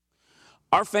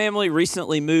Our family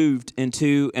recently moved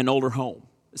into an older home.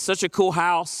 It's such a cool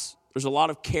house. There's a lot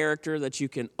of character that you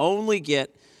can only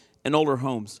get in older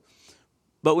homes.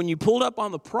 But when you pulled up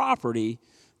on the property,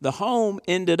 the home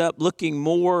ended up looking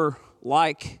more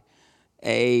like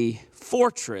a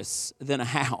fortress than a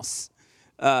house.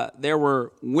 There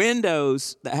were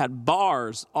windows that had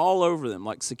bars all over them,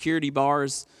 like security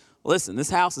bars. Listen, this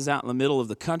house is out in the middle of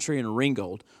the country in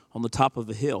Ringgold on the top of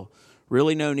a hill.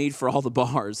 Really no need for all the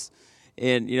bars.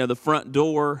 And, the front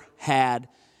door had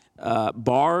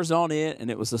bars on it, and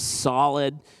it was a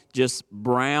solid, just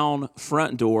brown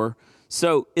front door.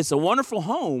 So it's a wonderful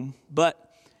home,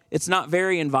 but it's not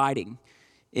very inviting.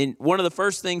 And one of the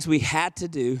first things we had to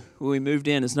do when we moved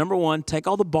in is, number one, take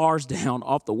all the bars down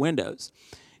off the windows.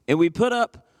 And we put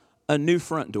up a new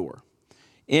front door.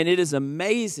 And it is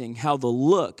amazing how the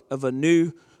look of a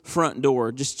new front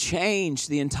door just changed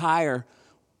the entire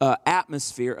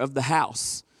atmosphere of the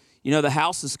house. The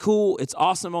house is cool. It's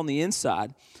awesome on the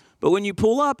inside. But when you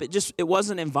pull up, it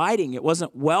wasn't inviting. It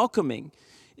wasn't welcoming.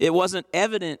 It wasn't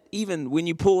evident even when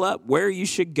you pull up where you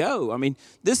should go. I mean,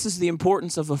 this is the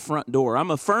importance of a front door. I'm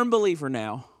a firm believer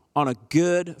now on a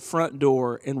good front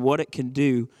door and what it can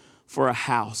do for a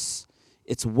house.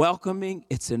 It's welcoming.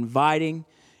 It's inviting.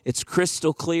 It's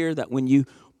crystal clear that when you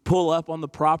pull up on the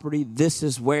property, this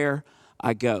is where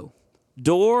I go.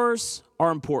 Doors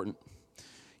are important.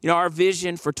 Our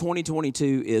vision for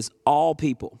 2022 is all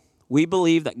people. We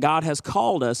believe that God has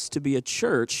called us to be a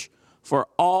church for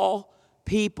all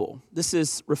people. This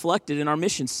is reflected in our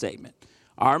mission statement.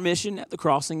 Our mission at the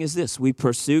Crossing is this: we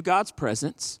pursue God's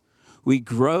presence, we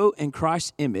grow in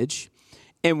Christ's image,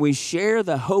 and we share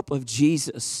the hope of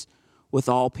Jesus with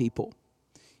all people.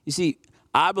 You see,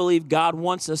 I believe God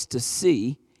wants us to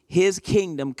see his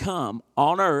kingdom come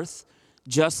on earth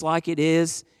just like it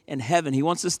is in heaven. He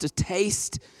wants us to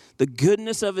taste the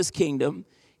goodness of his kingdom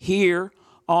here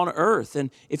on earth. And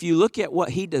if you look at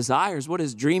what he desires, what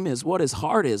his dream is, what his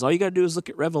heart is, all you got to do is look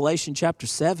at Revelation chapter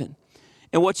 7.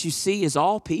 And what you see is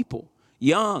all people,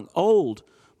 young, old,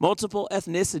 multiple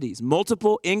ethnicities,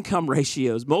 multiple income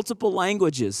ratios, multiple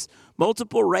languages,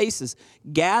 multiple races,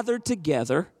 gathered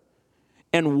together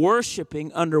and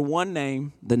worshiping under one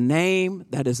name, the name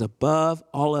that is above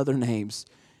all other names,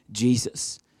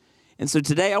 Jesus. And so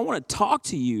today I want to talk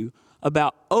to you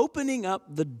about opening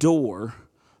up the door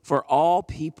for all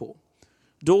people.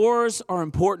 Doors are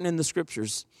important in the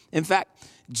scriptures. In fact,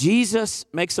 Jesus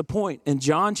makes a point in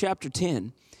John chapter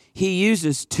 10. He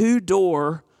uses two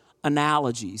door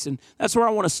analogies. And that's where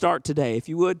I want to start today. If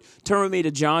you would, turn with me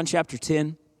to John chapter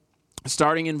 10,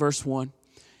 starting in verse 1.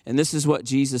 And this is what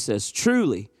Jesus says: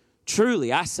 "Truly,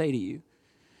 truly, I say to you,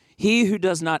 he who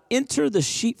does not enter the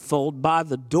sheepfold by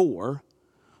the door,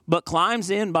 but climbs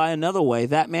in by another way,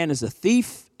 that man is a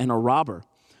thief and a robber.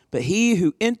 But he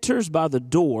who enters by the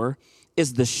door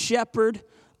is the shepherd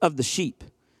of the sheep.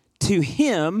 To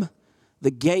him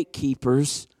the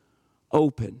gatekeepers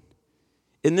open."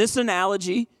 In this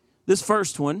analogy, this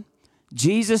first one,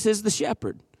 Jesus is the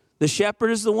shepherd. The shepherd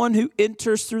is the one who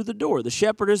enters through the door. The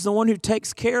shepherd is the one who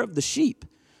takes care of the sheep.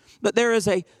 But there's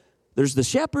the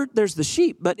shepherd, there's the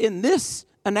sheep. But in this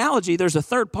analogy, there's a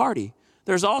third party.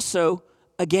 There's also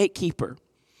a gatekeeper.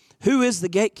 Who is the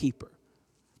gatekeeper?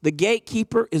 The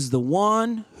gatekeeper is the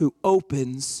one who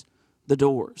opens the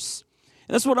doors.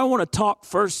 And that's what I want to talk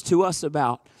first to us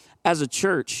about as a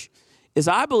church, is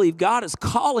I believe God is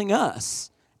calling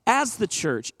us as the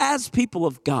church, as people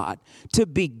of God, to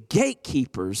be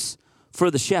gatekeepers for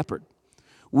the shepherd.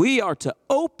 We are to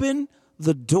open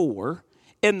the door.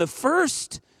 And the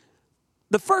first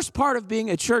part of being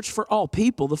a church for all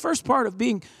people, the first part of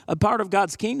being a part of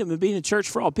God's kingdom and being a church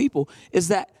for all people, is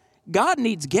that God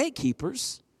needs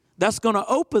gatekeepers that's going to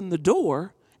open the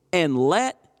door and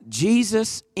let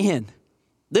Jesus in.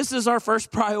 This is our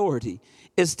first priority,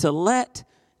 is to let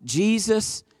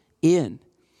Jesus in.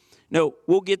 No,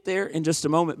 we'll get there in just a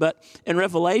moment, but in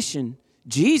Revelation,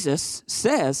 Jesus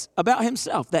says about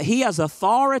himself that he has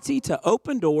authority to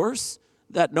open doors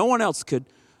that no one else could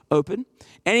open,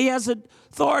 and he has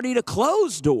authority to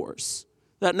close doors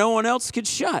that no one else could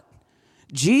shut.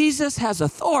 Jesus has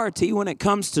authority when it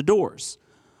comes to doors,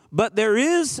 but there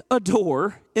is a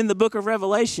door in the book of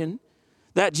Revelation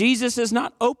that Jesus is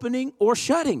not opening or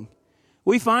shutting.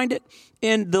 We find it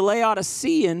in the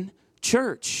Laodicean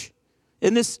church.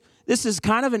 And this is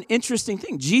kind of an interesting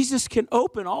thing. Jesus can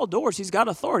open all doors. He's got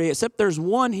authority, except there's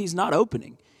one he's not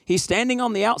opening. He's standing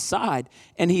on the outside,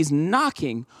 and he's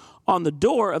knocking on the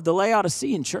door of the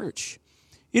Laodicean church.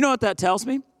 You know what that tells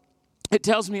me? It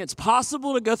tells me it's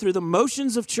possible to go through the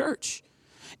motions of church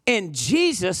and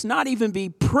Jesus not even be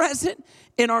present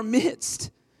in our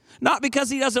midst. Not because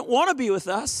he doesn't want to be with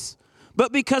us,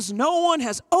 but because no one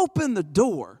has opened the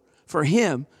door for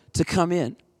him to come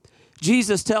in.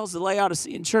 Jesus tells the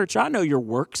Laodicean church, I know your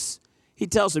works. He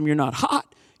tells them, you're not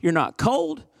hot, you're not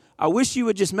cold. I wish you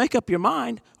would just make up your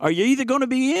mind. Are you either going to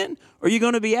be in or you're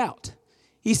going to be out?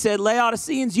 He said,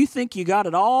 Laodiceans, you think you got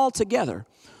it all together.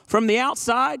 From the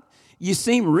outside, you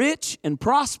seem rich and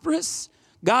prosperous.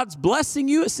 God's blessing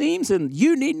you, it seems, and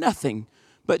you need nothing.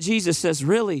 But Jesus says,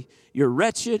 really, you're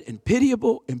wretched and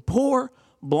pitiable and poor,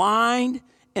 blind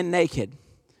and naked.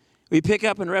 We pick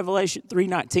up in Revelation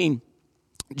 3:19.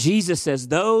 Jesus says,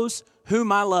 those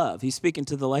whom I love, he's speaking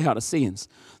to the Laodiceans,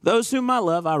 those whom I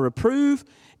love, I reprove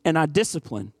and I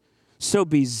discipline. So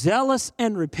be zealous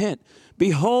and repent.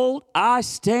 Behold, I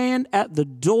stand at the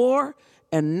door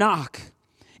and knock.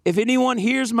 If anyone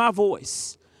hears my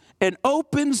voice and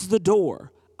opens the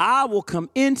door, I will come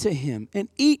into him and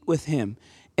eat with him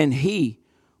and he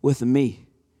with me.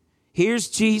 Here's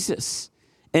Jesus.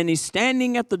 And he's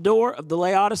standing at the door of the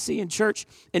Laodicean church.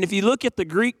 And if you look at the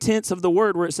Greek tense of the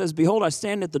word where it says, behold, I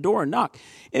stand at the door and knock,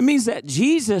 it means that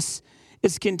Jesus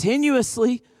is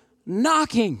continuously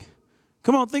knocking.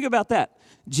 Come on, think about that.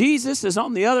 Jesus is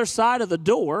on the other side of the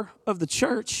door of the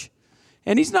church.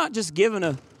 And he's not just giving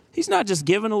a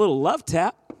little love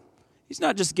tap. He's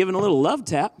not just giving a little love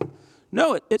tap.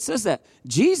 No, it says that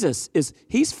Jesus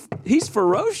he's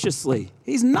ferociously,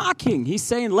 he's knocking. He's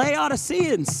saying,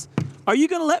 Laodiceans, are you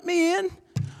going to let me in?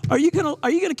 Are you going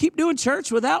to keep doing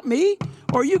church without me?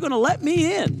 Or are you going to let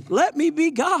me in? Let me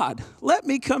be God. Let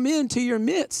me come into your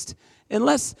midst and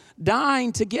let's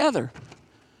dine together.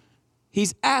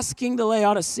 He's asking the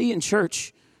Laodicean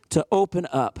church to open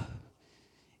up.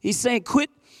 He's saying, quit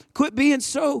being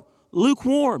so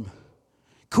lukewarm.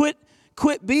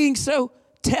 Quit being so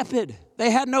tepid. They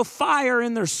had no fire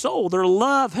in their soul. Their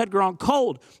love had grown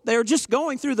cold. They were just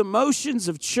going through the motions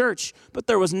of church, but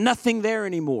there was nothing there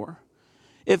anymore.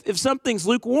 If something's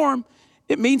lukewarm,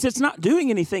 it means it's not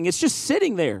doing anything. It's just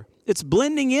sitting there. It's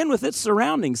blending in with its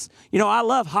surroundings. You know, I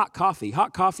love hot coffee.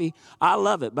 Hot coffee, I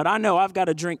love it. But I know I've got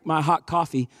to drink my hot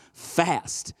coffee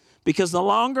fast. Because the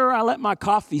longer I let my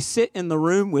coffee sit in the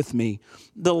room with me,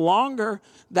 the longer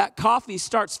that coffee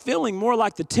starts feeling more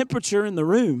like the temperature in the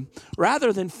room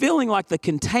rather than feeling like the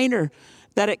container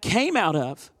that it came out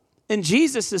of. And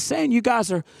Jesus is saying, you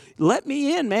guys let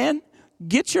me in, man.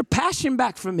 Get your passion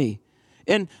back from me.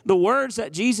 And the words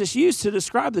that Jesus used to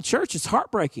describe the church is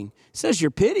heartbreaking. He says,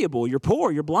 you're pitiable, you're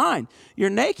poor, you're blind, you're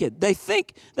naked. They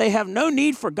think they have no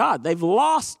need for God. They've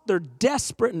lost their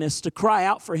desperateness to cry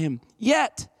out for him.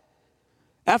 Yet,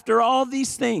 after all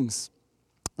these things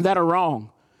that are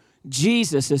wrong,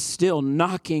 Jesus is still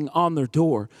knocking on their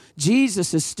door.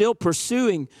 Jesus is still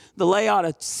pursuing the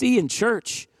Laodicean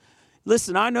church.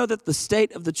 Listen, I know that the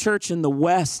state of the church in the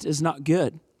West is not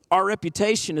good. Our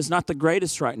reputation is not the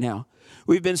greatest right now.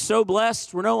 We've been so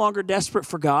blessed, we're no longer desperate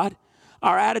for God.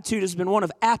 Our attitude has been one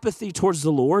of apathy towards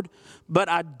the Lord, but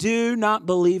I do not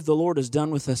believe the Lord is done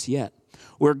with us yet.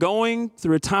 We're going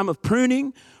through a time of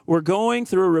pruning. We're going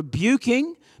through a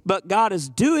rebuking, but God is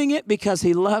doing it because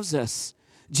he loves us.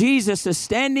 Jesus is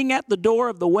standing at the door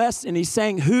of the West and he's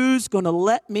saying, who's going to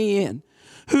let me in?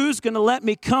 Who's going to let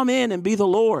me come in and be the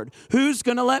Lord? Who's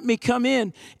going to let me come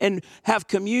in and have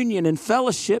communion and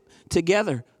fellowship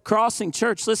together? Crossing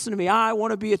Church, listen to me. I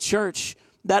want to be a church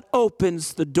that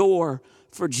opens the door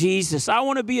for Jesus. I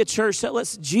want to be a church that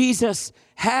lets Jesus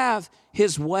have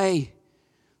his way.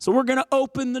 So we're going to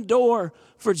open the door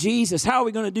for Jesus. How are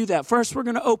we going to do that? First, we're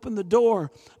going to open the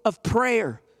door of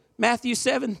prayer. Matthew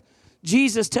 7,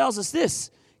 Jesus tells us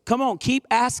this. Come on, keep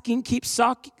asking, keep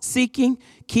seeking,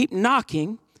 keep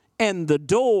knocking, and the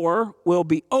door will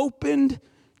be opened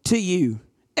to you.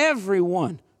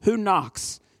 Everyone who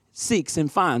knocks, seeks,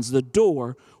 and finds, the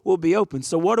door will be open.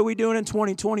 So what are we doing in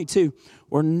 2022?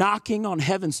 We're knocking on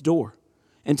heaven's door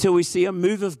until we see a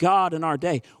move of God in our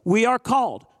day. We are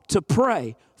called to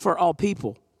pray for all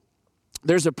people.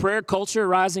 There's a prayer culture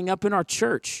rising up in our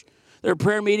church. There are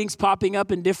prayer meetings popping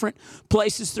up in different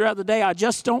places throughout the day. I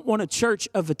just don't want a church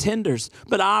of attenders,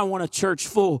 but I want a church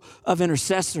full of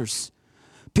intercessors.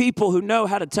 People who know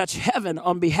how to touch heaven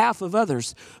on behalf of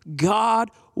others.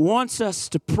 God wants us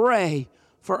to pray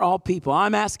for all people.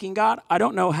 I'm asking God, I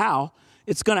don't know how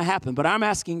it's going to happen, but I'm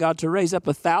asking God to raise up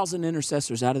 1,000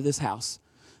 intercessors out of this house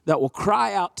that will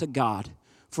cry out to God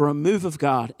for a move of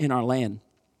God in our land.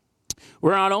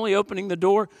 We're not only opening the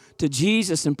door to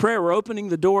Jesus in prayer, we're opening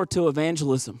the door to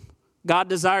evangelism. God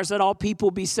desires that all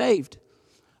people be saved.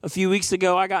 A few weeks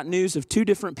ago, I got news of 2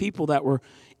 different people that were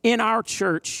in our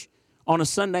church on a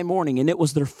Sunday morning, and it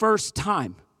was their first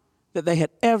time that they had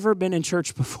ever been in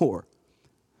church before.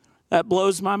 That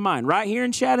blows my mind. Right here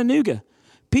in Chattanooga,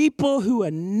 people who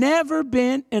had never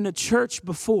been in a church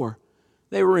before,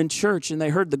 they were in church and they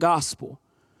heard the gospel.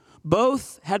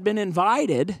 Both had been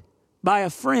invited by a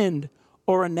friend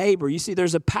or a neighbor. You see,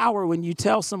 there's a power when you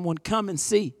tell someone, come and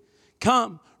see.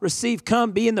 Come, receive,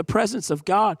 come be in the presence of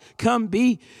God. Come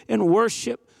be and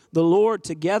worship the Lord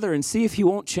together and see if He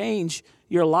won't change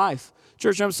your life.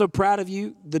 Church, I'm so proud of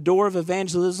you. The door of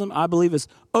evangelism, I believe, is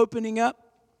opening up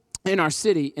in our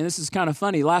city. And this is kind of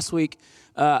funny. Last week,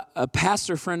 a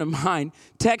pastor friend of mine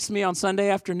texted me on Sunday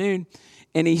afternoon,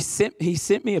 and he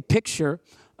sent me a picture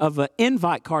of an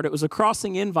invite card. It was a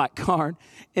crossing invite card,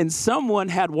 and someone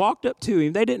had walked up to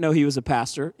him. They didn't know he was a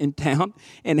pastor in town,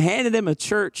 and handed him a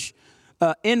church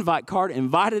invite card,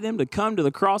 invited him to come to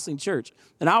the crossing church.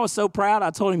 And I was so proud. I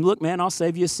told him, look, man, I'll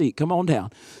save you a seat. Come on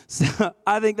down. So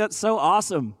I think that's so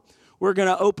awesome. We're going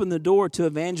to open the door to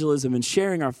evangelism and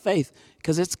sharing our faith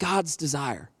because it's God's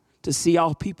desire to see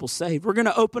all people saved. We're going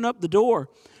to open up the door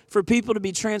for people to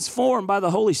be transformed by the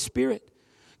Holy Spirit.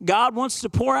 God wants to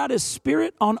pour out His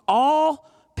Spirit on all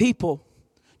people.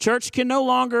 Church can no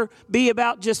longer be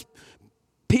about just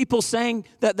people saying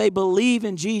that they believe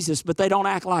in Jesus, but they don't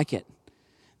act like it.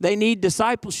 They need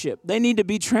discipleship. They need to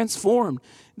be transformed.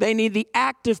 They need the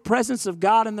active presence of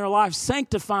God in their life,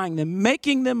 sanctifying them,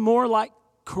 making them more like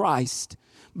Christ.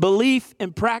 Belief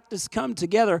and practice come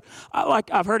together.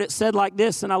 I've heard it said like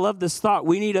this, and I love this thought.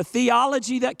 We need a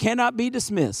theology that cannot be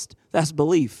dismissed. That's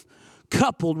belief,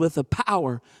 coupled with a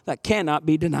power that cannot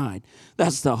be denied.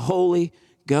 That's the Holy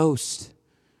Ghost.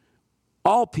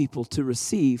 All people to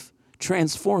receive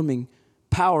transforming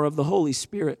power of the Holy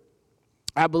Spirit.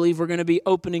 I believe we're going to be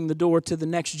opening the door to the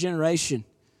next generation.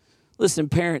 Listen,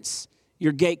 parents,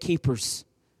 you're gatekeepers.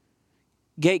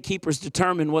 Gatekeepers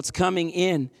determine what's coming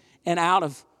in and out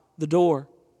of the door.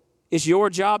 It's your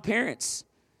job, parents,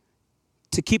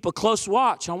 to keep a close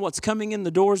watch on what's coming in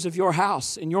the doors of your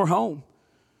house and your home,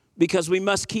 because we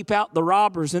must keep out the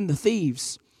robbers and the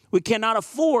thieves. We cannot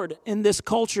afford in this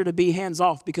culture to be hands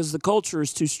off because the culture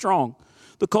is too strong.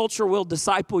 The culture will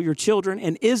disciple your children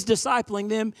and is discipling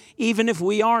them even if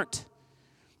we aren't.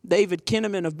 David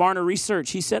Kinnaman of Barna Research,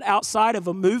 he said, outside of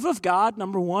a move of God,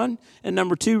 number one, and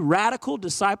number two, radical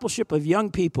discipleship of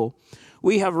young people,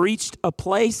 we have reached a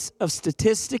place of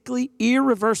statistically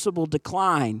irreversible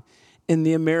decline in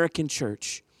the American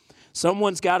church.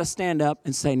 Someone's got to stand up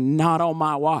and say, not on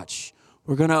my watch.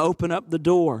 We're going to open up the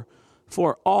door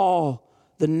for all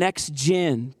the next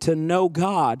gen to know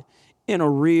God in a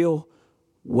real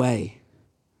way.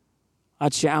 I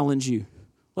challenge you.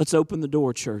 Let's open the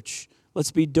door, church. Let's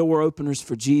be door openers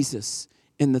for Jesus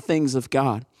in the things of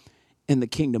God, in the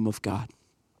kingdom of God.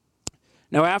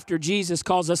 Now, after Jesus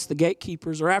calls us the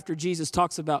gatekeepers, or after Jesus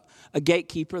talks about a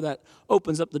gatekeeper that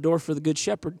opens up the door for the good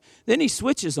shepherd, then He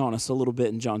switches on us a little bit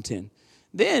in John 10.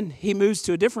 Then He moves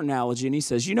to a different analogy and He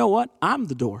says, you know what? I'm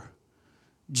the door.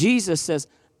 Jesus says,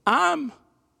 I'm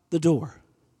the door.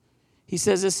 He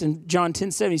says this in John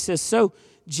 10:7. He says, so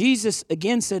Jesus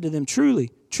again said to them,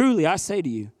 truly, truly, I say to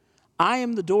you, I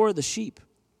am the door of the sheep.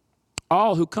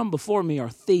 All who come before me are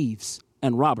thieves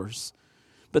and robbers,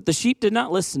 but the sheep did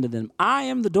not listen to them. I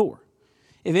am the door.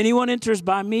 If anyone enters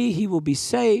by me, he will be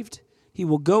saved. He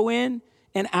will go in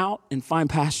and out and find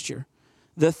pasture.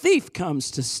 The thief comes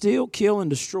to steal, kill, and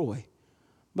destroy,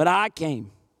 but I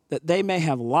came that they may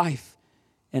have life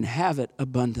and have it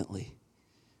abundantly.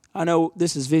 I know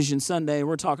this is Vision Sunday, and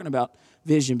we're talking about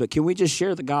vision, but can we just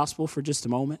share the gospel for just a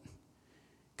moment?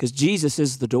 Because Jesus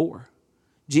is the door.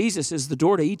 Jesus is the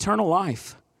door to eternal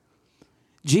life.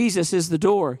 Jesus is the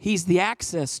door. He's the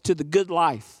access to the good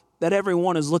life that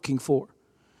everyone is looking for.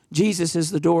 Jesus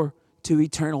is the door to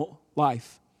eternal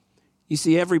life. You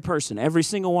see, every person, every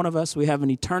single one of us, we have an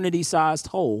eternity-sized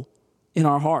hole in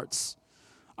our hearts.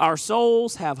 Our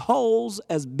souls have holes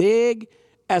as big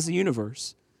as the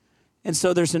universe. And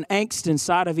so there's an angst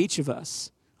inside of each of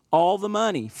us. All the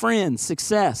money, friends,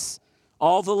 success,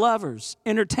 all the lovers,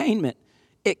 entertainment,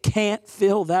 it can't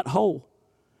fill that hole.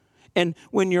 And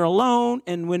when you're alone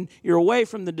and when you're away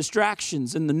from the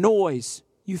distractions and the noise,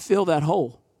 you fill that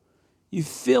hole. You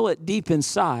fill it deep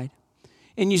inside.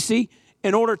 And you see,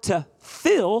 in order to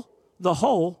fill the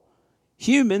hole,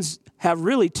 humans have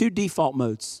really two default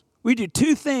modes. We do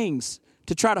two things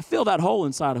to try to fill that hole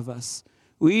inside of us.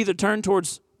 We either turn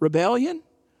towards rebellion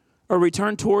or we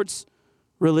turn towards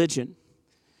religion.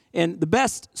 And the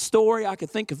best story I could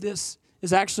think of this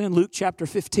is actually in Luke chapter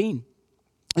 15.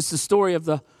 It's the story of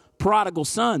the prodigal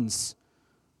sons.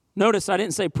 Notice I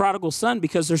didn't say prodigal son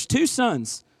because there's two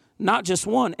sons, not just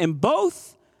one. And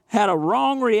both had a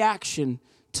wrong reaction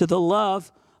to the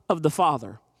love of the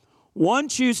father. One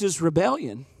chooses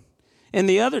rebellion and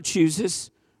the other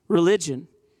chooses religion.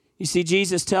 You see,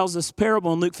 Jesus tells this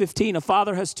parable in Luke 15. A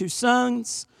father has 2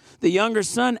 sons. The younger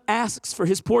son asks for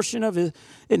his portion of his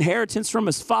inheritance from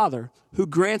his father, who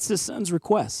grants his son's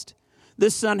request.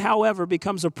 This son, however,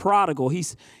 becomes a prodigal.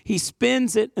 He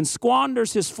spends it and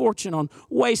squanders his fortune on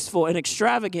wasteful and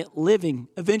extravagant living,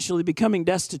 eventually becoming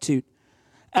destitute.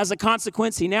 As a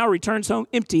consequence, he now returns home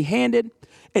empty-handed,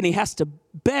 and he has to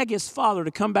beg his father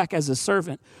to come back as a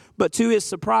servant. But to his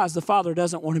surprise, the father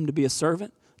doesn't want him to be a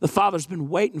servant. The father's been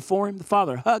waiting for him. The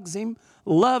father hugs him,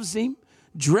 loves him,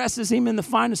 dresses him in the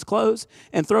finest clothes,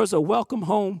 and throws a welcome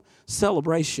home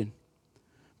celebration.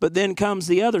 But then comes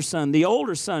the other son, the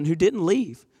older son who didn't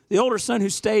leave, the older son who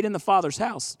stayed in the father's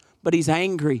house. But he's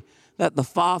angry that the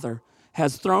father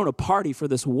has thrown a party for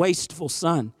this wasteful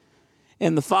son.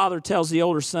 And the father tells the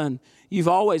older son, you've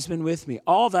always been with me.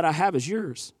 All that I have is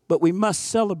yours. But we must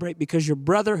celebrate because your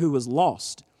brother who was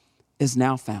lost is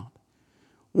now found.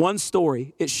 One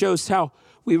story, it shows how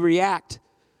we react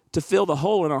to fill the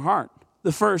hole in our heart.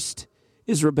 The first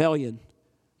is rebellion,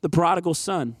 the prodigal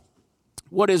son.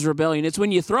 What is rebellion? It's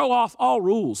when you throw off all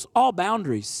rules, all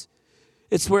boundaries.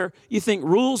 It's where you think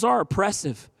rules are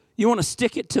oppressive. You want to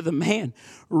stick it to the man.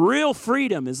 Real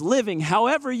freedom is living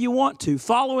however you want to,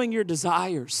 following your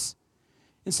desires.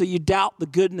 And so you doubt the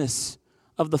goodness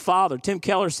of the Father. Tim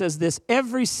Keller says this,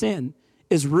 every sin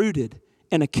is rooted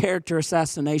in a character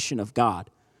assassination of God.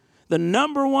 The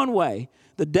number one way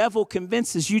the devil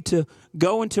convinces you to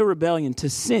go into rebellion, to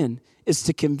sin, is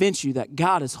to convince you that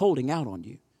God is holding out on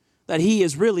you, that he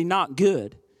is really not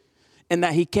good, and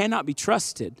that he cannot be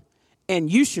trusted.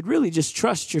 And you should really just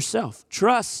trust yourself.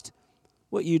 Trust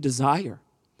what you desire.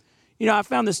 You know, I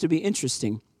found this to be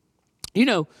interesting. You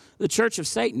know, the Church of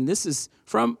Satan, this is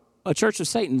from a Church of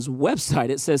Satan's website.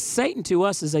 It says, Satan to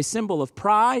us is a symbol of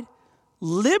pride,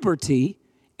 liberty,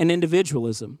 and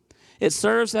individualism. It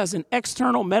serves as an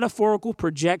external metaphorical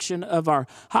projection of our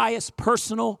highest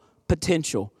personal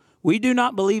potential. We do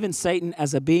not believe in Satan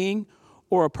as a being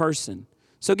or a person.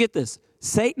 So get this,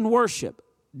 Satan worship,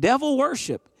 devil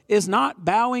worship is not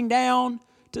bowing down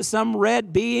to some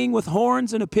red being with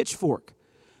horns and a pitchfork.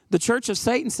 The Church of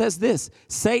Satan says this,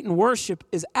 Satan worship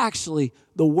is actually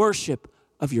the worship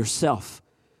of yourself.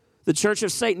 The Church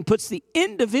of Satan puts the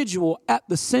individual at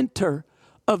the center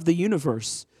of the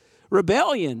universe.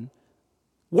 Rebellion,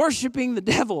 worshiping the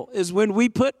devil, is when we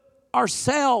put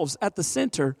ourselves at the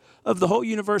center of the whole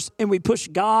universe and we push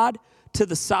God to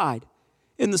the side.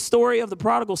 In the story of the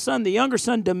prodigal son, the younger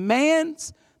son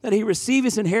demands that he receive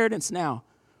his inheritance now.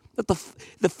 That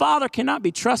the father cannot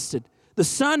be trusted. The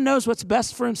son knows what's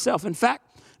best for himself. In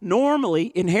fact,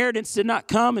 normally inheritance did not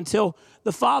come until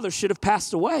the father should have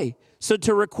passed away. So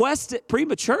to request it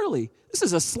prematurely, this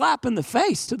is a slap in the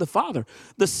face to the father.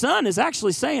 The son is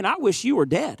actually saying, I wish you were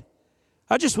dead.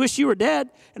 I just wish you were dead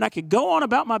and I could go on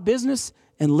about my business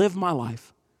and live my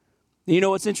life. And you know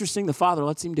what's interesting? The father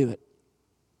lets him do it.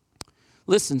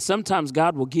 Listen, sometimes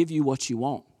God will give you what you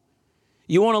want.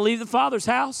 You want to leave the Father's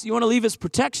house? You want to leave his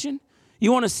protection?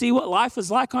 You want to see what life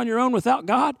is like on your own without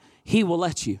God? He will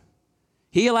let you.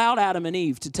 He allowed Adam and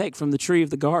Eve to take from the tree of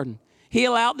the garden. He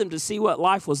allowed them to see what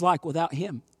life was like without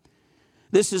him.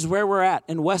 This is where we're at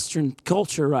in Western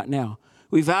culture right now.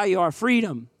 We value our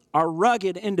freedom, our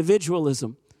rugged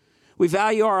individualism. We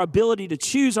value our ability to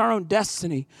choose our own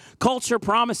destiny. Culture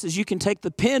promises you can take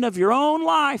the pen of your own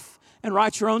life and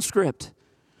write your own script.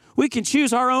 We can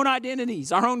choose our own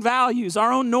identities, our own values,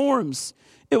 our own norms.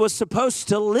 It was supposed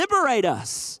to liberate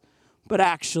us, but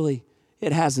actually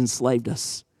it has enslaved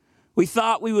us. We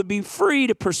thought we would be free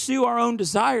to pursue our own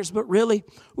desires, but really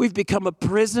we've become a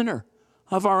prisoner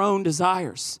of our own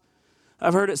desires.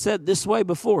 I've heard it said this way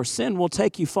before, sin will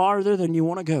take you farther than you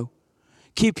want to go,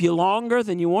 keep you longer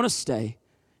than you want to stay,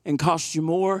 and cost you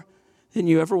more than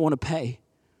you ever want to pay.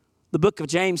 The book of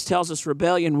James tells us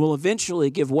rebellion will eventually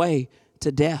give way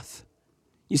to death.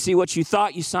 You see, what you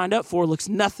thought you signed up for looks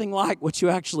nothing like what you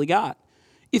actually got.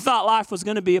 You thought life was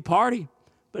going to be a party,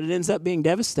 but it ends up being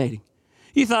devastating.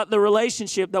 You thought the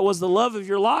relationship that was the love of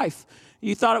your life,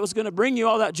 you thought it was going to bring you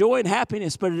all that joy and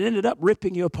happiness, but it ended up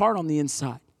ripping you apart on the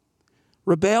inside.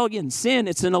 Rebellion, sin,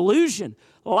 it's an illusion.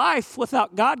 Life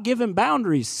without God-given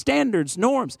boundaries, standards,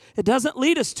 norms, it doesn't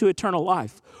lead us to eternal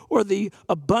life or the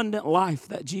abundant life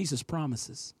that Jesus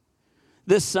promises.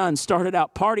 This son started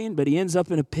out partying, but he ends up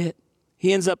in a pit.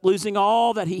 He ends up losing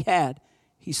all that he had.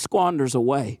 He squanders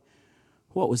away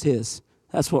what was his.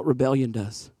 That's what rebellion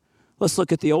does. Let's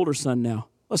look at the older son now.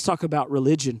 Let's talk about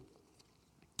religion.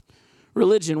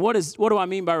 Religion, what do I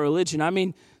mean by religion? I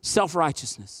mean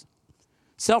self-righteousness.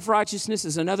 Self-righteousness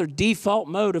is another default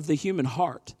mode of the human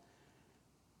heart.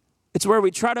 It's where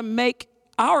we try to make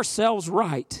ourselves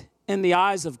right in the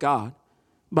eyes of God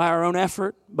by our own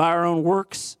effort, by our own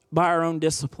works, by our own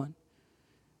discipline.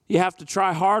 You have to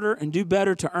try harder and do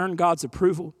better to earn God's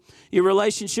approval. Your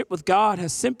relationship with God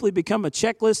has simply become a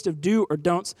checklist of do or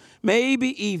don'ts. Maybe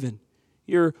even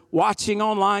you're watching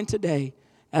online today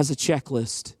as a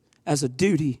checklist, as a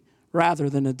duty rather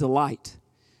than a delight.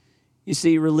 You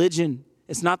see, religion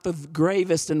is not the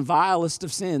gravest and vilest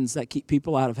of sins that keep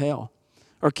people out of hell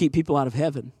or keep people out of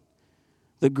heaven.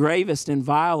 The gravest and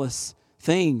vilest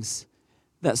things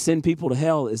that send people to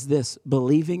hell is this: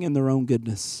 believing in their own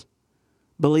goodness,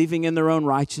 believing in their own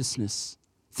righteousness,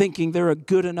 thinking they're a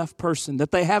good enough person,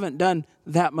 that they haven't done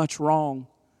that much wrong.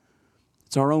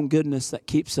 It's our own goodness that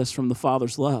keeps us from the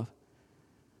Father's love.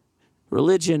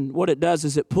 Religion, what it does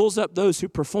is it pulls up those who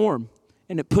perform,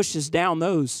 and it pushes down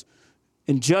those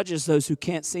and judges those who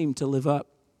can't seem to live up.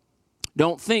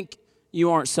 Don't think you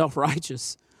aren't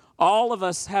self-righteous. All of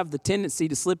us have the tendency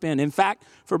to slip in. In fact,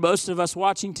 for most of us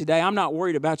watching today, I'm not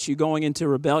worried about you going into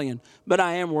rebellion, but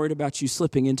I am worried about you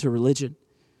slipping into religion.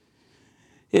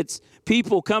 It's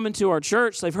people coming to our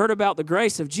church, they've heard about the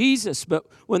grace of Jesus, but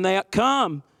when they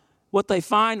come, what they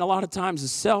find a lot of times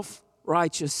is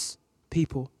self-righteous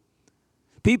people.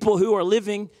 People who are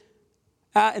living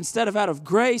instead of out of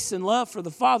grace and love for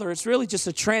the Father. It's really just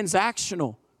a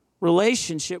transactional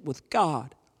relationship with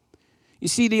God. You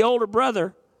see, the older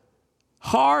brother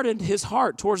hardened his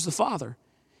heart towards the Father.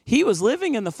 He was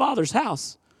living in the Father's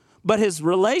house, but his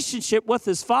relationship with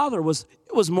his Father was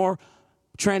more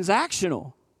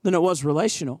transactional than it was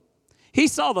relational. He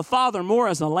saw the Father more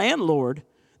as a landlord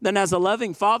than as a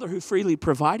loving Father who freely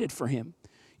provided for him.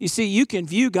 You see, you can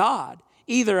view God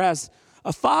either as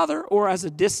a father or as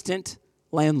a distant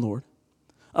landlord.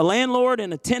 A landlord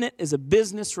and a tenant is a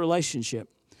business relationship.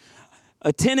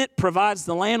 A tenant provides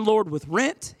the landlord with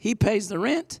rent. He pays the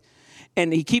rent,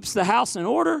 and he keeps the house in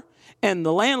order, and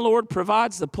the landlord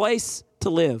provides the place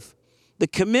to live. The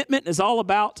commitment is all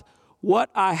about what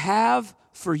I have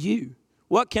for you.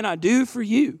 What can I do for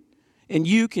you? And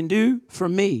you can do for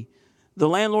me. The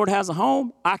landlord has a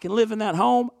home. I can live in that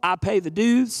home. I pay the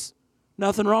dues.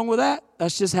 Nothing wrong with that.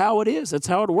 That's just how it is. That's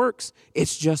how it works.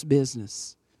 It's just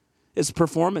business. It's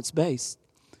performance-based.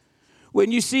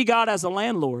 When you see God as a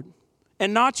landlord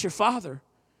and not your Father,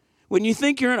 when you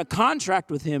think you're in a contract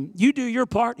with him, you do your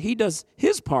part, he does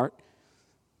his part.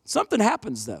 Something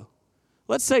happens, though.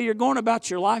 Let's say you're going about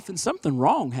your life and something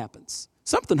wrong happens.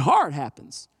 Something hard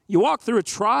happens. You walk through a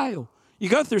trial. You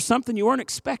go through something you weren't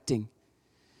expecting.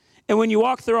 And when you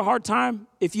walk through a hard time,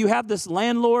 if you have this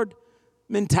landlord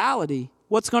mentality,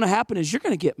 what's going to happen is you're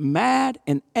going to get mad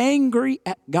and angry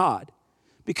at God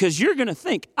because you're going to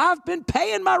think, I've been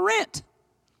paying my rent.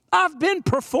 I've been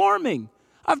performing.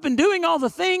 I've been doing all the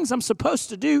things I'm supposed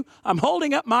to do. I'm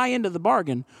holding up my end of the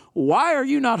bargain. Why are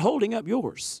you not holding up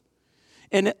yours?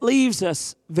 And it leaves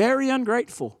us very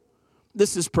ungrateful.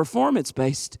 This is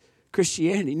performance-based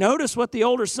Christianity. Notice what the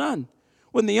older son,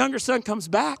 when the younger son comes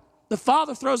back, the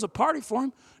father throws a party for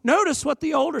him. Notice what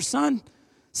the older son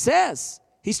says.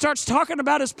 He starts talking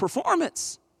about his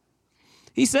performance.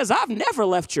 He says, I've never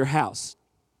left your house.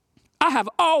 I have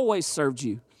always served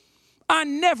you. I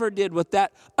never did what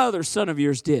that other son of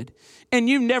yours did. And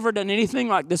you've never done anything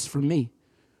like this for me.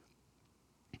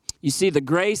 You see, the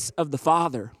grace of the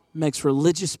Father makes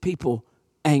religious people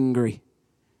angry.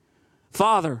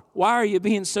 Father, why are you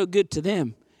being so good to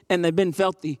them? And they've been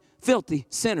filthy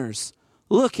sinners.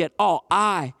 Look at all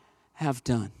I have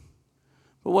done.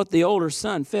 But what the older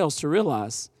son fails to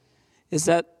realize is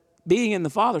that being in the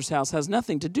Father's house has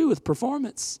nothing to do with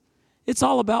performance. It's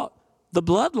all about the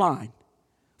bloodline.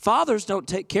 Fathers don't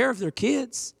take care of their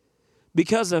kids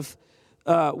because of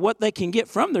what they can get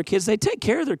from their kids. They take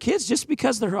care of their kids just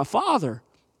because they're a father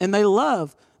and they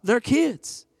love their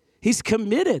kids. He's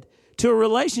committed to a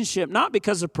relationship, not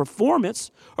because of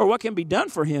performance or what can be done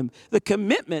for him. The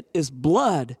commitment is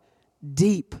blood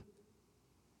deep.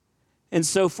 And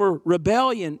so for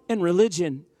rebellion and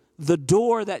religion, the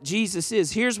door that Jesus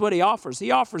is, here's what he offers.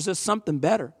 He offers us something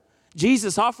better.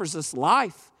 Jesus offers us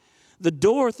life. The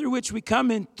door through which we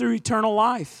come in through eternal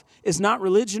life is not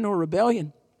religion or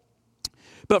rebellion.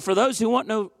 But for those who want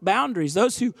no boundaries,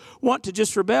 those who want to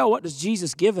just rebel, what does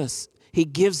Jesus give us? He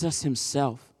gives us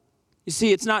himself. You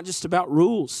see, it's not just about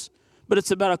rules, but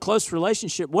it's about a close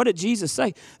relationship. What did Jesus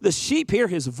say? The sheep hear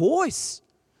his voice.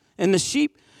 And the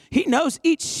sheep, he knows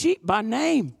each sheep by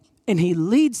name, and he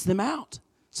leads them out.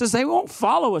 Says they won't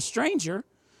follow a stranger,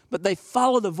 but they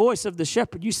follow the voice of the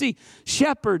shepherd. You see,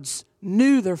 shepherds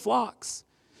knew their flocks.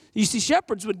 You see,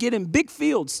 shepherds would get in big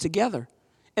fields together,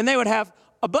 and they would have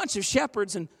a bunch of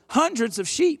shepherds and hundreds of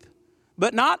sheep.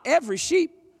 But not every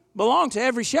sheep belonged to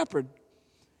every shepherd.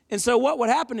 And so what would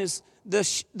happen is the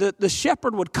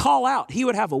shepherd would call out. He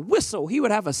would have a whistle. He would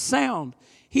have a sound.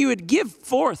 He would give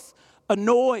forth a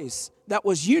noise that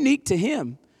was unique to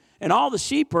him. And all the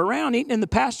sheep are around eating in the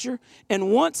pasture.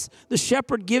 And once the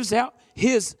shepherd gives out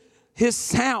his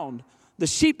sound, the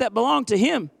sheep that belong to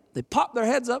him, they pop their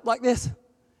heads up like this.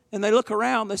 And they look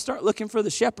around. They start looking for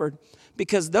the shepherd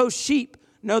because those sheep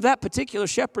know that particular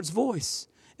shepherd's voice.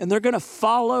 And they're going to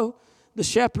follow the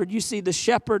shepherd. You see, the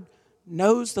shepherd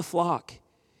knows the flock.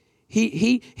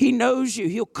 He knows you.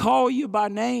 He'll call you by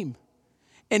name.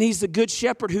 And he's the good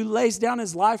shepherd who lays down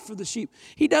his life for the sheep.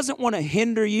 He doesn't want to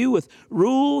hinder you with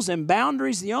rules and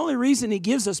boundaries. The only reason he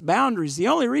gives us boundaries, the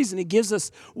only reason he gives us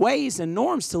ways and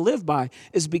norms to live by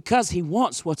is because he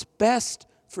wants what's best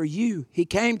for you. He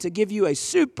came to give you a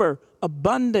super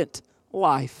abundant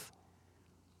life.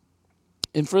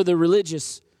 And for the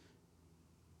religious,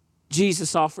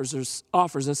 Jesus offers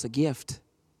us a gift.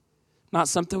 Not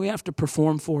something we have to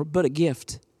perform for, but a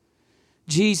gift.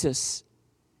 Jesus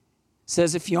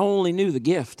says, if you only knew the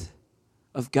gift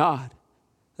of God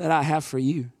that I have for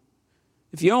you,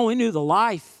 if you only knew the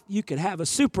life you could have, a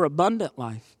super abundant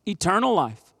life, eternal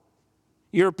life,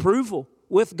 your approval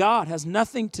with God has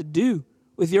nothing to do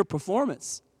with your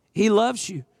performance. He loves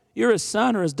you. You're his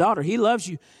son or his daughter. He loves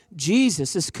you.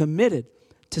 Jesus is committed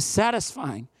to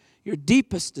satisfying your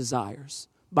deepest desires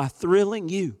by thrilling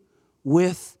you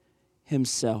with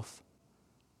himself.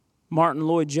 Martin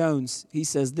Lloyd-Jones, he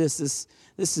says this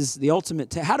is the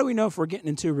ultimate how do we know if we're getting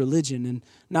into religion and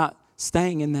not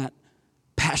staying in that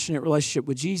passionate relationship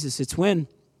with Jesus? It's when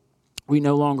we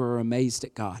no longer are amazed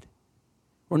at God.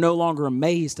 We're no longer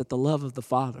amazed at the love of the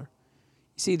Father.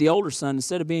 You see, the older son,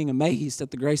 instead of being amazed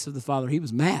at the grace of the Father, he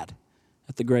was mad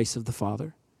at the grace of the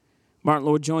Father. Martin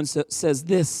Lloyd-Jones says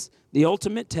this, the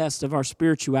ultimate test of our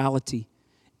spirituality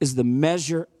is the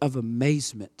measure of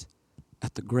amazement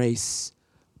at the grace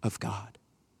of God.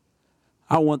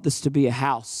 I want this to be a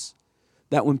house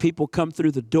that when people come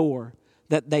through the door,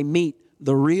 that they meet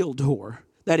the real door,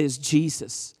 that is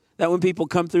Jesus. That when people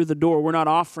come through the door, we're not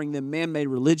offering them man-made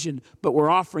religion, but we're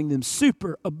offering them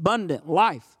super abundant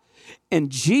life. And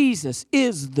Jesus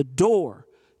is the door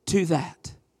to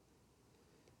that.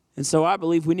 And so I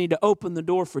believe we need to open the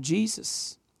door for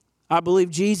Jesus. I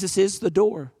believe Jesus is the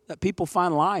door that people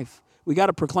find life. We got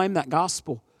to proclaim that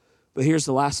gospel. But here's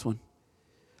the last one.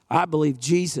 I believe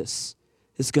Jesus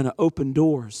is going to open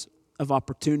doors of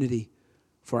opportunity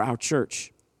for our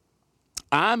church.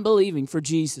 I'm believing for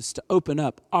Jesus to open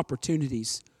up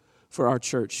opportunities for our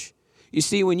church. You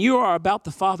see, when you are about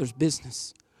the Father's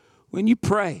business, when you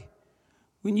pray,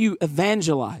 when you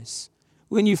evangelize,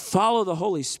 when you follow the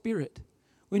Holy Spirit,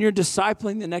 when you're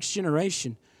discipling the next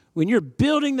generation, when you're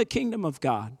building the kingdom of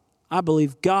God, I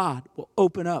believe God will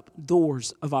open up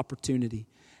doors of opportunity.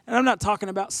 And I'm not talking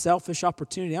about selfish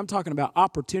opportunity. I'm talking about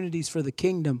opportunities for the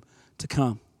kingdom to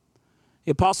come.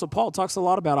 The Apostle Paul talks a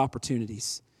lot about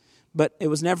opportunities, but it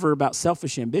was never about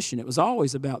selfish ambition. It was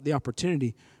always about the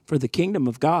opportunity for the kingdom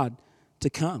of God to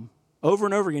come. Over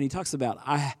and over again, he talks about,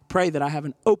 I pray that I have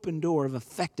an open door of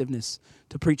effectiveness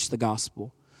to preach the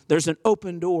gospel. There's an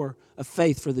open door of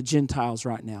faith for the Gentiles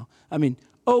right now. I mean,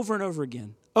 over and over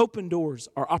again, open doors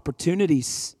are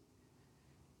opportunities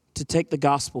to take the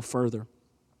gospel further.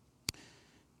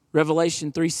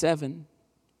 Revelation 3:7,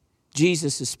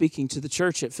 Jesus is speaking to the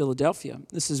church at Philadelphia.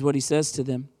 This is what he says to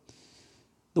them.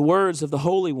 The words of the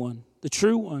Holy One, the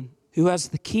true one, who has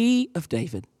the key of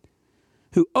David,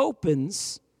 who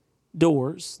opens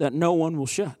doors that no one will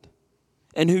shut,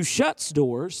 and who shuts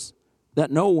doors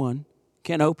that no one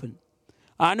can open.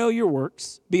 I know your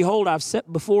works. Behold, I've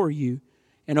set before you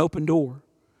an open door,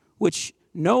 which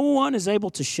no one is able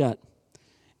to shut.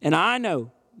 And I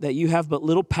know that you have but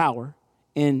little power,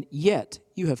 and yet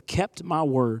you have kept my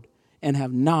word and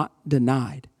have not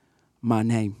denied my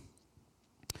name.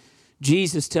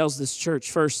 Jesus tells this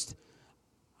church, first,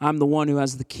 I'm the one who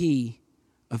has the key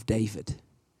of David.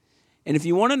 And if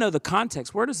you want to know the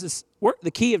context,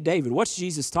 the key of David, what's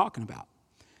Jesus talking about?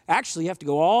 Actually, you have to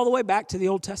go all the way back to the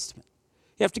Old Testament.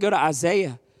 You have to go to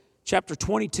Isaiah chapter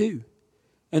 22.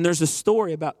 And there's a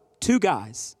story about two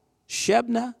guys,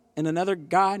 Shebna and another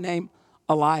guy named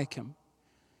Eliakim.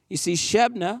 You see,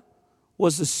 Shebna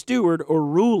was the steward or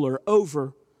ruler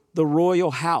over the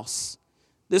royal house.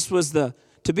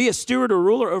 To be a steward or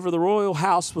ruler over the royal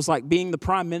house was like being the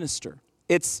prime minister.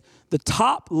 It's the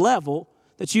top level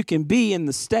that you can be in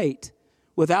the state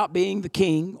without being the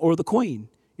king or the queen.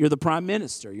 You're the prime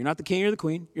minister. You're not the king or the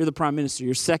queen. You're the prime minister.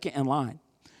 You're second in line.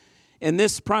 And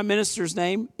this prime minister's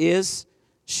name is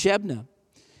Shebna.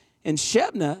 And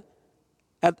Shebna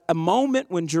at a moment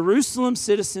when Jerusalem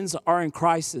citizens are in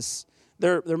crisis.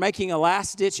 They're making a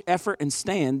last-ditch effort and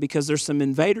stand because there's some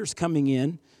invaders coming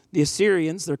in. The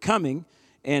Assyrians, they're coming,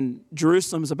 and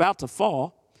Jerusalem's about to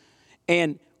fall.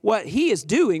 And what he is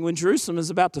doing when Jerusalem is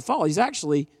about to fall, he's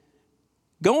actually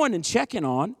going and checking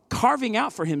on, carving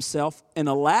out for himself an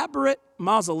elaborate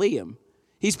mausoleum.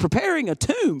 He's preparing a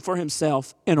tomb for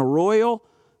himself in a royal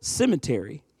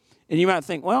cemetery. And you might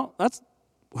think, well,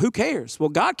 who cares? Well,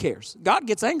 God cares. God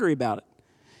gets angry about it.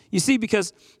 You see,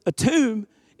 because a tomb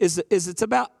it's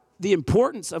about the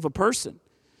importance of a person.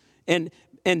 And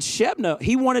Shebna,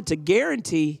 he wanted to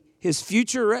guarantee his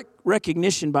future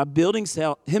recognition by building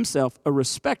himself a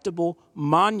respectable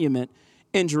monument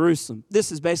in Jerusalem.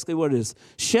 This is basically what it is.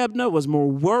 Shebna was more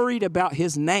worried about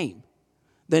his name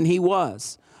than he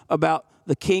was about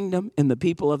the kingdom and the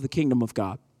people of the kingdom of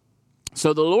God.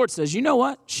 So the Lord says, you know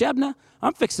what, Shebna,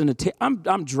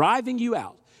 I'm driving you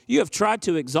out. You have tried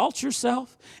to exalt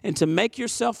yourself and to make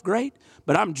yourself great,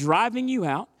 but I'm driving you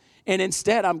out. And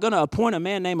instead, I'm going to appoint a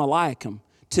man named Eliakim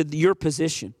to your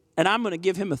position. And I'm going to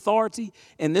give him authority.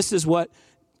 And this is what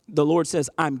the Lord says.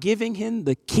 I'm giving him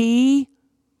the key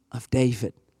of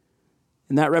David.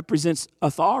 And that represents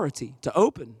authority to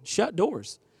open, shut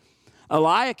doors.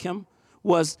 Eliakim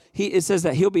it says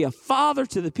that he'll be a father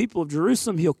to the people of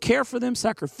Jerusalem. He'll care for them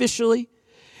sacrificially.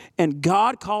 And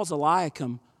God calls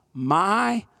Eliakim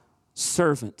my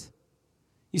servant.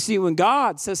 You see, when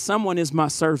God says someone is my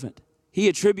servant, he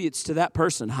attributes to that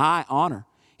person high honor.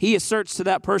 He asserts to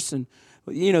that person,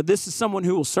 this is someone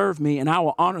who will serve me, and I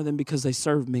will honor them because they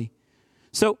serve me.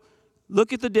 So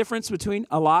look at the difference between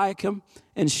Eliakim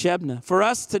and Shebna. For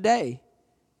us today,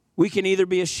 we can either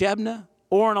be a Shebna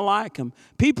or an Eliakim.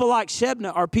 People like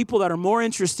Shebna are people that are more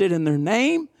interested in their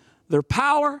name, their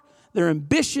power, their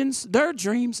ambitions, their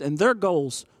dreams, and their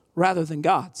goals rather than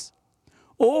God's.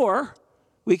 Or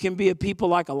we can be a people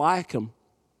like Eliakim.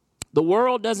 The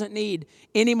world doesn't need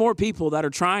any more people that are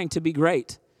trying to be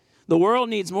great. The world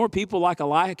needs more people like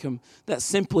Eliakim that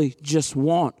simply just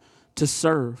want to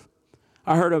serve.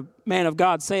 I heard a man of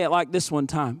God say it like this one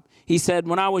time. He said,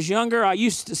 when I was younger, I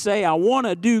used to say, I want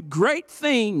to do great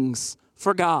things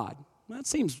for God. That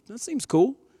seems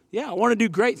cool. Yeah, I want to do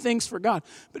great things for God.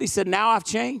 But he said, now I've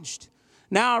changed.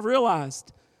 Now I've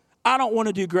realized I don't want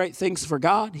to do great things for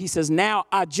God. He says, now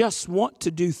I just want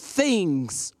to do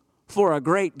things for a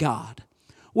great God.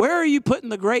 Where are you putting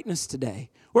the greatness today?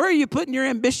 Where are you putting your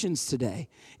ambitions today?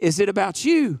 Is it about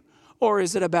you, or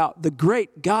is it about the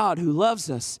great God who loves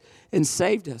us and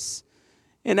saved us?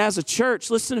 And as a church,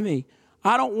 listen to me,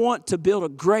 I don't want to build a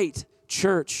great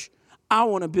church. I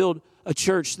want to build a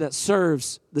church that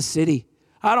serves the city.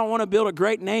 I don't want to build a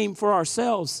great name for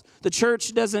ourselves.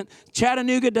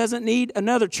 Chattanooga doesn't need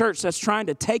another church that's trying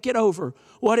to take it over.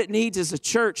 What it needs is a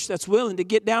church that's willing to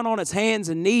get down on its hands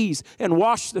and knees and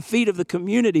wash the feet of the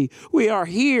community. We are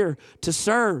here to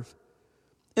serve.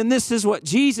 And this is what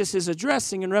Jesus is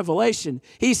addressing in Revelation.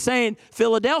 He's saying,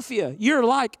 Philadelphia, you're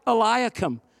like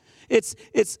Eliakim.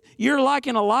 You're like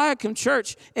an Eliakim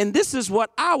church, and this is what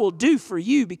I will do for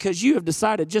you because you have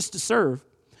decided just to serve.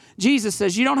 Jesus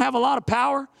says you don't have a lot of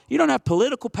power. You don't have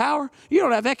political power. You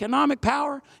don't have economic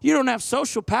power. You don't have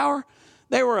social power.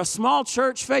 They were a small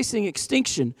church facing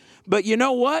extinction. But you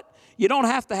know what? You don't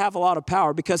have to have a lot of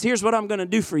power, because here's what I'm going to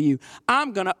do for you.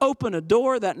 I'm going to open a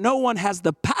door that no one has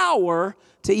the power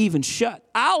to even shut.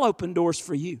 I'll open doors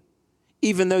for you,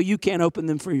 even though you can't open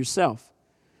them for yourself.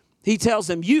 He tells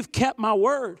them, you've kept my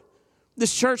word.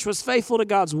 This church was faithful to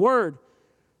God's word.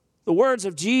 The words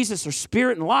of Jesus are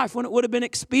spirit and life. When it would have been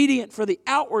expedient for the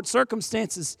outward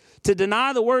circumstances to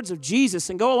deny the words of Jesus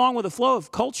and go along with the flow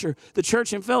of culture, the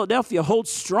church in Philadelphia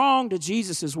holds strong to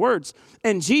Jesus' words.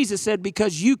 And Jesus said,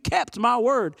 because you kept my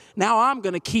word, now I'm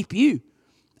going to keep you.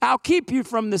 I'll keep you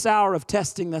from this hour of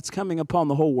testing that's coming upon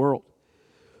the whole world.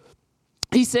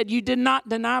 He said, you did not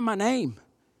deny my name.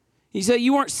 He said,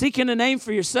 you weren't seeking a name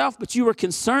for yourself, but you were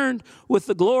concerned with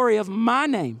the glory of my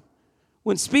name.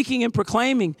 When speaking and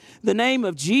proclaiming the name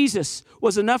of Jesus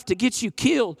was enough to get you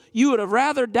killed, you would have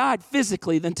rather died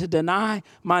physically than to deny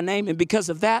my name. And because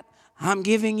of that, I'm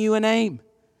giving you a name.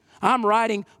 I'm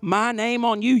writing my name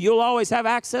on you. You'll always have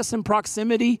access and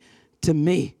proximity to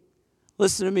me.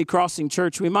 Listen to me, Crossing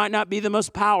Church. We might not be the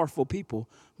most powerful people,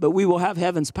 but we will have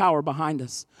heaven's power behind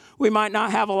us. We might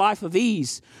not have a life of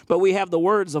ease, but we have the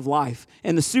words of life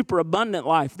and the superabundant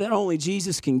life that only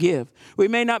Jesus can give. We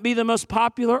may not be the most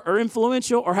popular or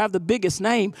influential or have the biggest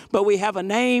name, but we have a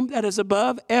name that is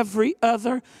above every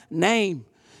other name.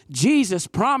 Jesus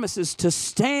promises to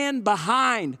stand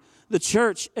behind the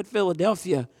church at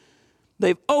Philadelphia.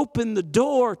 They've opened the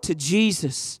door to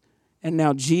Jesus, And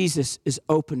now Jesus is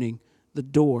opening the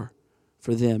door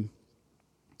for them.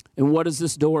 And what is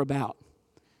this door about?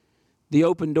 The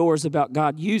open door is about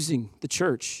God using the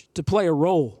church to play a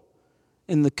role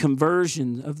in the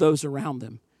conversion of those around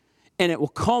them. And it will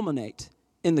culminate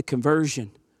in the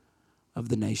conversion of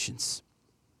the nations.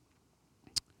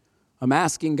 I'm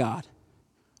asking God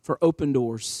for open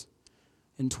doors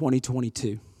in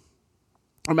 2022.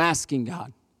 I'm asking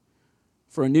God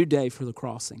for a new day for the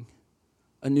crossing,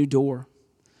 a new door.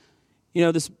 You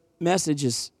know, this message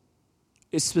is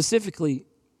specifically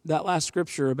that last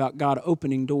scripture about God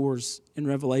opening doors in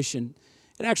Revelation.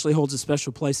 It actually holds a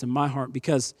special place in my heart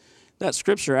because that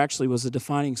scripture actually was a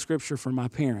defining scripture for my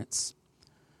parents.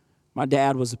 My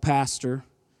dad was a pastor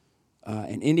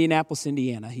in Indianapolis,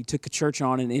 Indiana. He took a church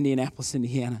on in Indianapolis,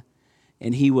 Indiana,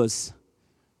 and he was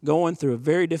going through a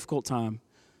very difficult time.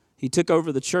 He took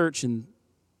over the church, and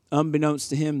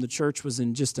unbeknownst to him, the church was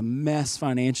in just a mess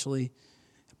financially.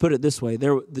 Put it this way,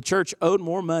 the church owed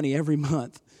more money every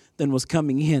month than was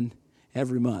coming in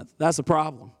every month. That's a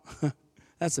problem.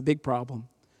 That's a big problem.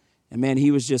 And man,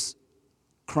 he was just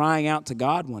crying out to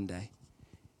God one day,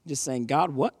 just saying,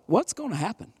 God, what's going to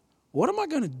happen? What am I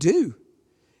going to do?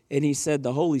 And he said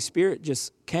the Holy Spirit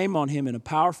just came on him in a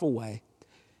powerful way.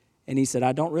 And he said,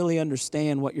 I don't really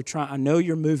understand what you're trying. I know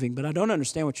you're moving, but I don't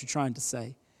understand what you're trying to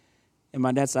say. And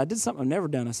my dad said, I did something I've never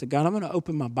done. I said, God, I'm going to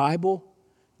open my Bible.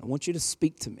 I want you to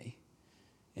speak to me.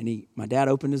 And my dad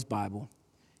opened his Bible,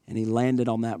 and he landed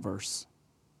on that verse.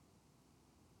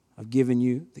 I've given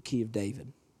you the key of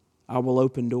David. I will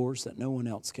open doors that no one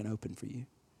else can open for you.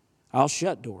 I'll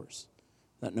shut doors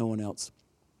that no one else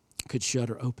could shut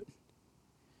or open.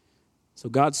 So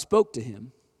God spoke to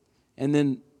him. And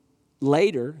then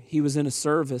later, he was in a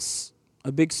service,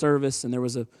 a big service, and there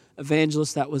was an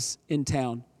evangelist that was in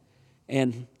town.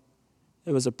 And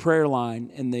there was a prayer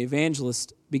line, and the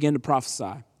evangelist began to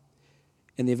prophesy.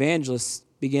 And the evangelist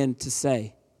began to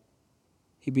say,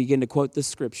 he began to quote this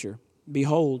scripture,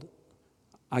 behold,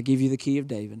 I give you the key of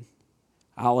David.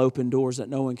 I'll open doors that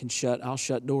no one can shut. I'll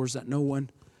shut doors that no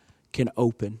one can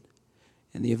open.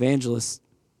 And the evangelist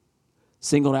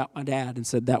singled out my dad and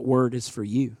said, that word is for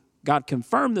you. God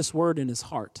confirmed this word in his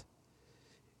heart.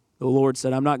 The Lord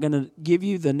said, I'm not going to give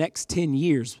you the next 10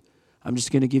 years. I'm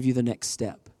just going to give you the next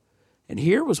step. And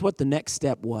here was what the next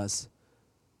step was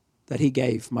that he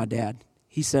gave my dad.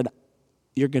 He said,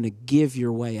 you're going to give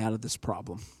your way out of this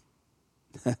problem.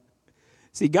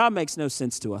 See, God makes no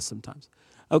sense to us sometimes.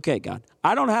 Okay, God,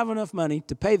 I don't have enough money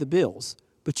to pay the bills,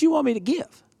 but you want me to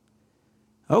give.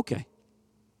 Okay.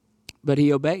 But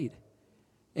he obeyed.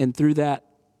 And through that,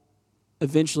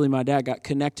 eventually my dad got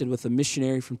connected with a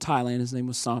missionary from Thailand. His name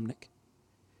was Somnik.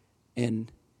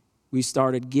 And we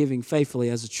started giving faithfully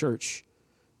as a church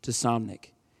to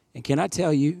Somnik. And can I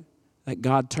tell you that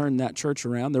God turned that church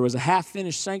around? There was a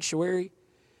half-finished sanctuary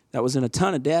that was in a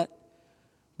ton of debt.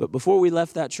 But before we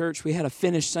left that church, we had a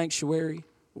finished sanctuary.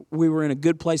 We were in a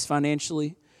good place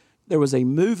financially. There was a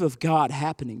move of God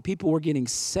happening. People were getting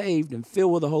saved and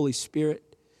filled with the Holy Spirit.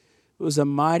 It was a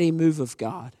mighty move of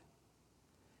God.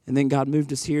 And then God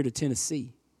moved us here to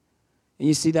Tennessee. And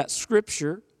you see that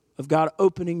scripture of God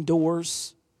opening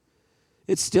doors,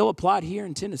 it's still applied here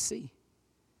in Tennessee.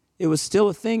 It was still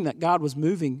a thing that God was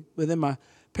moving within my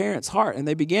parents' heart. And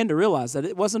they began to realize that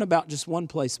it wasn't about just one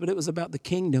place, but it was about the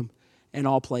kingdom in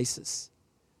all places.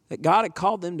 That God had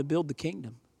called them to build the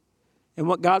kingdom. And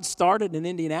what God started in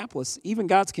Indianapolis, even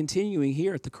God's continuing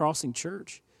here at the Crossing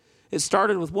Church. It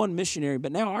started with one missionary,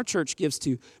 but now our church gives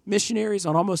to missionaries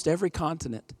on almost every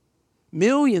continent.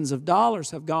 Millions of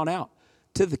dollars have gone out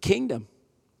to the kingdom,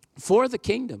 for the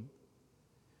kingdom.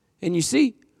 And you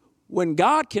see, when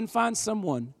God can find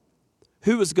someone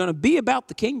who is going to be about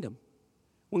the kingdom,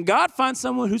 when God finds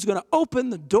someone who's going to open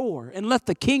the door and let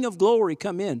the King of glory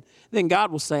come in, then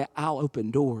God will say, I'll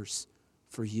open doors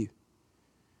for you.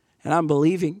 And I'm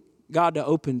believing God to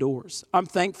open doors. I'm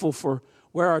thankful for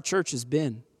where our church has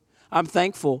been. I'm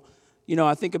thankful,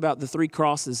 I think about the 3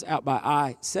 crosses out by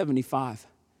I-75.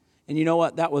 And you know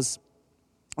what? That was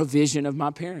a vision of my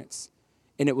parents.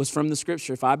 And it was from the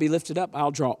scripture. If I be lifted up,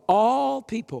 I'll draw all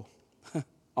people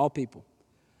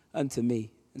unto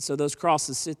me. And so those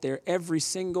crosses sit there every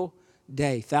single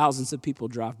day. Thousands of people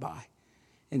drive by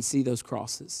and see those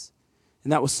crosses.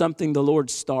 And that was something the Lord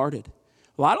started.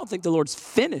 Well, I don't think the Lord's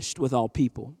finished with all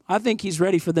people. I think he's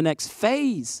ready for the next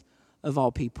phase of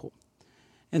all people.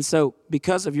 And so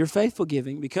because of your faithful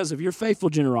giving, because of your faithful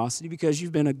generosity, because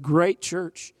you've been a great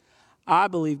church, I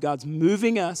believe God's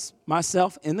moving us,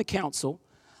 myself and the council,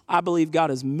 I believe God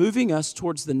is moving us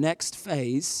towards the next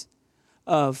phase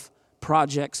of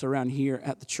projects around here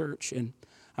at the church. And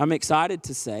I'm excited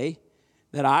to say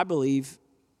that I believe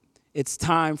it's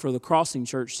time for the Crossing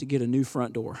Church to get a new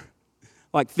front door.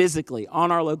 Like physically,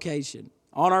 on our location,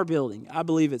 on our building. I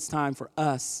believe it's time for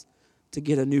us to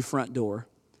get a new front door.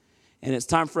 And it's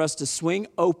time for us to swing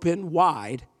open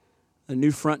wide a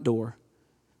new front door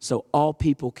so all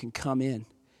people can come in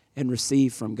and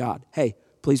receive from God. Hey,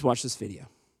 please watch this video.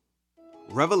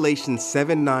 Revelation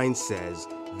 7:9 says,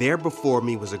 "There before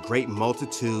me was a great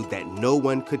multitude that no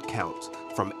one could count,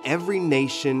 from every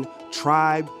nation,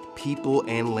 tribe, people,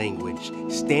 and language,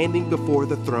 standing before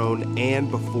the throne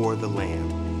and before the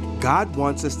Lamb." God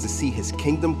wants us to see his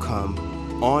kingdom come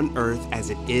on earth as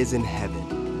it is in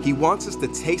heaven. He wants us to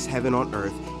taste heaven on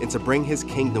earth and to bring his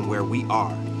kingdom where we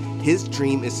are. His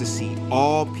dream is to see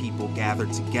all people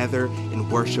gathered together in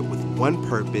worship with one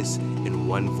purpose and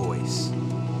one voice.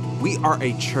 We are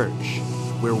a church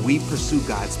where we pursue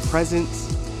God's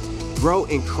presence, grow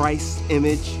in Christ's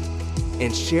image,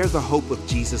 and share the hope of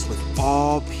Jesus with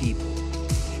all people.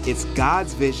 It's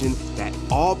God's vision that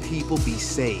all people be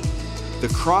saved. The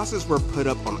crosses were put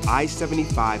up on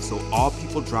I-75 so all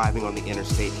people driving on the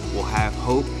interstate will have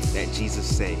hope that Jesus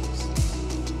saves.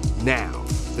 Now,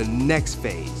 the next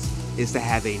phase is to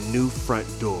have a new front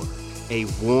door, a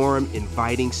warm,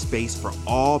 inviting space for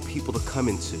all people to come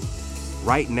into.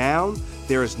 Right now,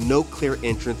 there is no clear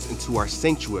entrance into our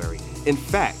sanctuary. In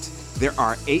fact, there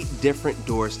are 8 different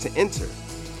doors to enter.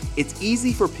 It's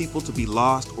easy for people to be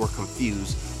lost or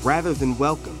confused rather than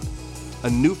welcomed. A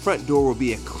new front door will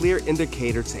be a clear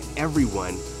indicator to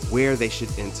everyone where they should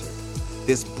enter.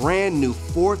 This brand new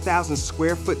 4,000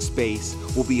 square foot space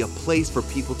will be a place for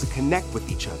people to connect with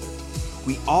each other.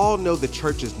 We all know the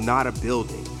church is not a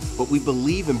building, but we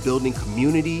believe in building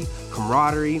community,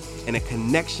 camaraderie, and a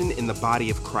connection in the body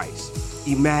of Christ.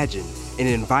 Imagine an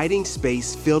inviting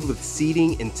space filled with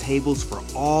seating and tables for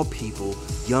all people,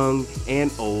 young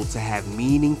and old, to have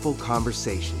meaningful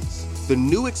conversations. The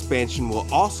new expansion will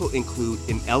also include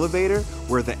an elevator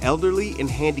where the elderly and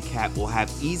handicapped will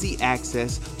have easy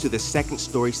access to the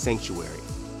second-story sanctuary.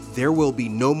 There will be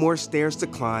no more stairs to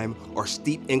climb or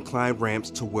steep incline ramps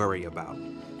to worry about.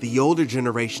 The older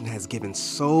generation has given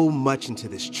so much into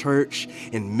this church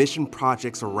and mission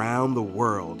projects around the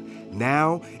world.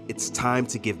 Now it's time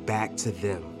to give back to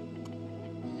them.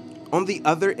 On the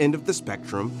other end of the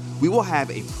spectrum, we will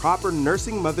have a proper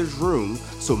nursing mother's room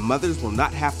so mothers will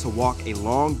not have to walk a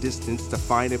long distance to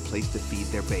find a place to feed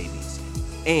their babies.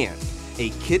 And a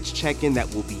kids check-in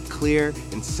that will be clear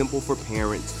and simple for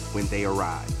parents when they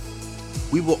arrive.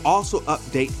 We will also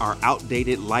update our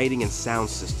outdated lighting and sound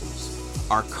systems.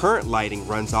 Our current lighting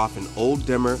runs off an old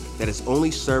dimmer that is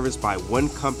only serviced by one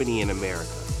company in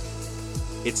America.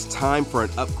 It's time for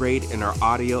an upgrade in our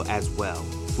audio as well.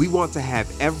 We want to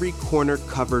have every corner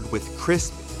covered with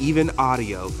crisp, even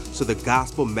audio so the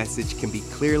gospel message can be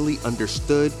clearly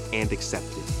understood and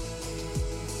accepted.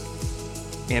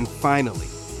 And finally,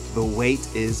 the wait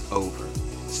is over.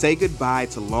 Say goodbye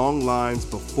to long lines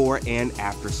before and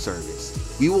after service.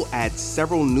 We will add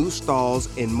several new stalls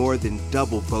and more than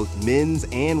double both men's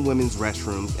and women's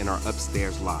restrooms in our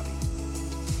upstairs lobby.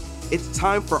 It's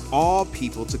time for all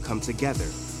people to come together.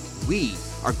 We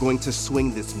are going to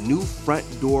swing this new front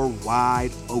door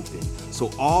wide open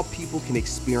so all people can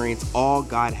experience all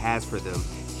God has for them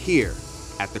here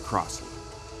at the Crossing.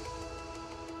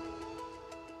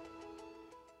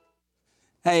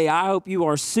 Hey, I hope you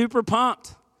are super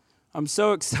pumped. I'm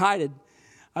so excited.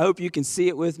 I hope you can see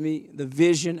it with me, the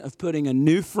vision of putting a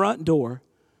new front door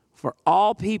for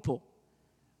all people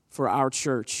for our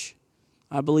church.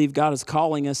 I believe God is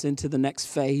calling us into the next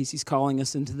phase. He's calling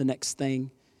us into the next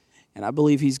thing. And I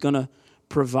believe he's going to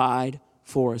provide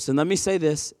for us. And let me say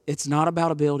this, it's not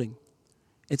about a building.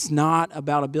 It's not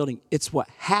about a building. It's what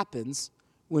happens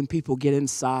when people get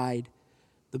inside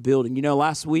the building. You know,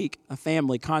 last week, a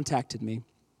family contacted me,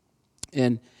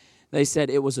 and they said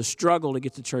it was a struggle to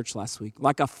get to church last week,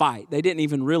 like a fight. They didn't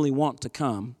even really want to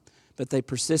come, but they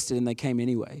persisted and they came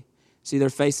anyway. See, they're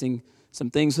facing some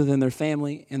things within their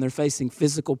family, and they're facing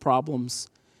physical problems,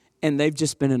 and they've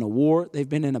just been in a war. They've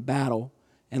been in a battle.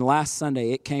 And last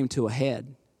Sunday, it came to a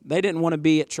head. They didn't want to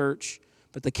be at church,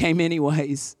 but they came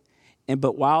anyways.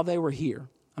 But while they were here,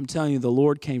 I'm telling you, the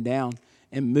Lord came down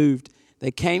and moved.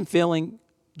 They came feeling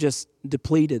just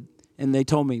depleted, and they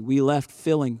told me, we left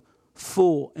feeling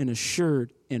full and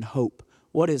assured in hope.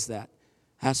 What is that?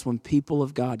 That's when people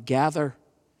of God gather,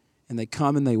 and they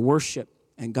come and they worship,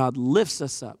 and God lifts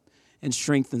us up and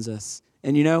strengthens us.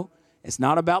 And you know, it's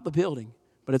not about the building,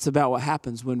 but it's about what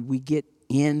happens when we get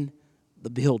in the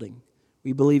building.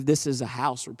 We believe this is a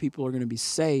house where people are going to be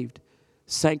saved,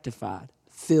 sanctified,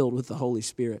 filled with the Holy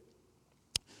Spirit.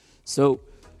 So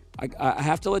I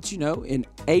have to let you know, in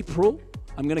April,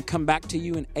 I'm going to come back to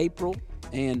you in April,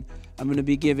 and I'm going to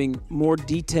be giving more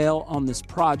detail on this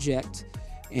project.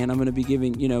 And I'm going to be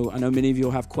giving, I know many of you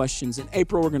will have questions. In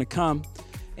April, we're going to come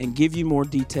and give you more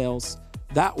details.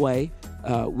 That way,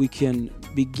 we can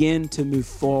begin to move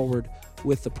forward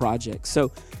with the project.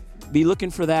 So be looking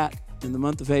for that in the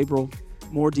month of April,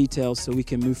 more details so we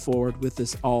can move forward with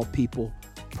this all people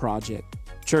project.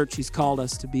 Church, he's called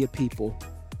us to be a people,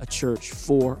 a church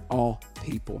for all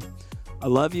people. I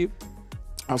love you.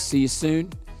 I'll see you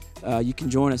soon. You can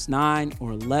join us 9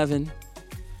 or 11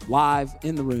 live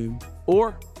in the room,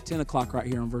 or 10 o'clock right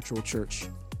here on Virtual Church.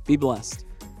 Be blessed.